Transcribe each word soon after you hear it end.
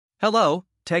Hello,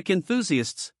 tech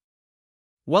enthusiasts.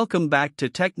 Welcome back to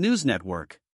Tech News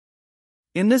Network.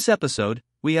 In this episode,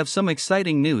 we have some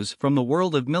exciting news from the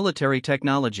world of military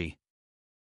technology.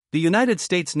 The United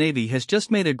States Navy has just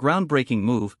made a groundbreaking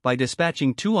move by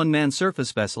dispatching 2 unmanned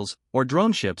surface vessels, or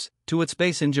drone ships, to its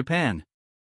base in Japan.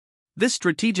 This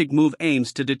strategic move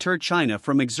aims to deter China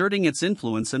from exerting its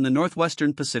influence in the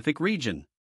northwestern Pacific region.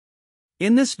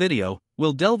 In this video,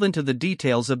 we'll delve into the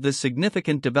details of this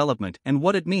significant development and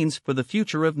what it means for the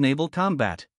future of naval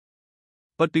combat.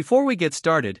 But before we get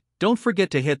started, don't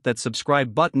forget to hit that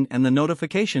subscribe button and the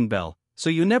notification bell, so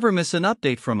you never miss an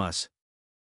update from us.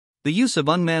 The use of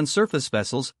unmanned surface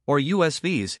vessels, or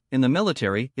USVs, in the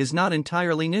military is not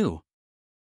entirely new.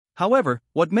 However,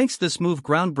 what makes this move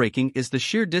groundbreaking is the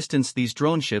sheer distance these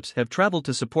drone ships have traveled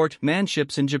to support manned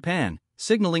ships in Japan,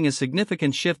 signaling a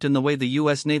significant shift in the way the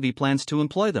U.S. Navy plans to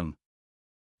employ them.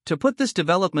 To put this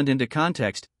development into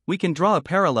context, we can draw a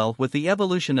parallel with the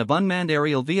evolution of unmanned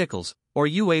aerial vehicles, or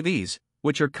UAVs,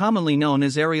 which are commonly known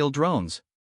as aerial drones.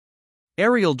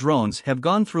 Aerial drones have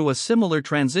gone through a similar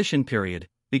transition period,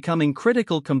 becoming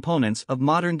critical components of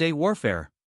modern-day warfare.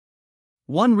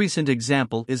 One recent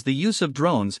example is the use of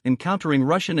drones in countering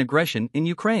Russian aggression in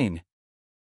Ukraine.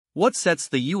 What sets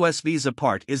the USVs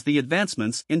apart is the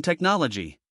advancements in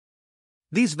technology.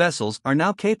 These vessels are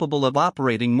now capable of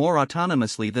operating more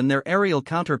autonomously than their aerial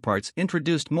counterparts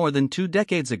introduced more than 2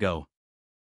 decades ago.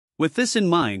 With this in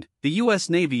mind, the U.S.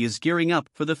 Navy is gearing up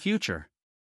for the future.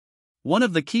 One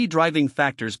of the key driving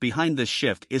factors behind this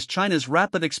shift is China's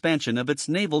rapid expansion of its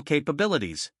naval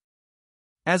capabilities.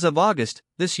 As of August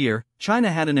this year,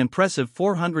 China had an impressive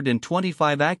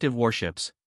 425 active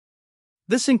warships.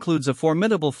 This includes a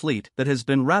formidable fleet that has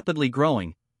been rapidly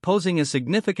growing, posing a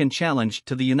significant challenge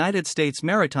to the United States'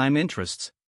 maritime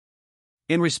interests.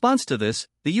 In response to this,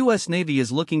 the U.S. Navy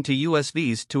is looking to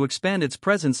USVs to expand its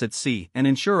presence at sea and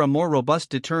ensure a more robust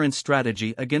deterrence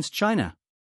strategy against China.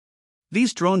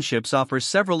 These drone ships offer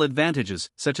several advantages,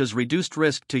 such as reduced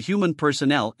risk to human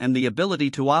personnel and the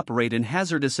ability to operate in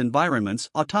hazardous environments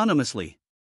autonomously.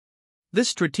 This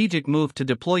strategic move to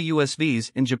deploy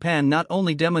USVs in Japan not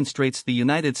only demonstrates the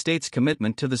United States'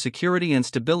 commitment to the security and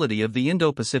stability of the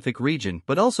Indo-Pacific region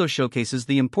but also showcases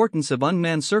the importance of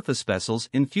unmanned surface vessels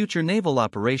in future naval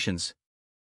operations.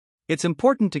 It's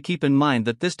important to keep in mind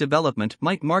that this development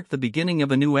might mark the beginning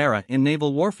of a new era in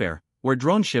naval warfare, where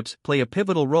drone ships play a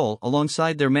pivotal role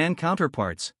alongside their manned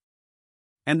counterparts.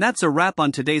 And that's a wrap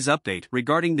on today's update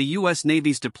regarding the U.S.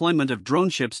 Navy's deployment of drone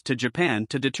ships to Japan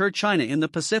to deter China in the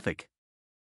Pacific.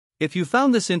 If you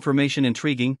found this information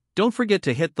intriguing, don't forget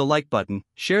to hit the like button,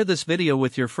 share this video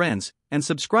with your friends, and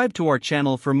subscribe to our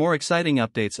channel for more exciting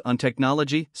updates on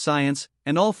technology, science,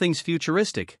 and all things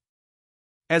futuristic.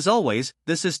 As always,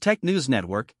 this is Tech News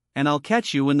Network, and I'll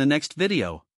catch you in the next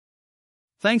video.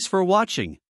 Thanks for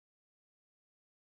watching.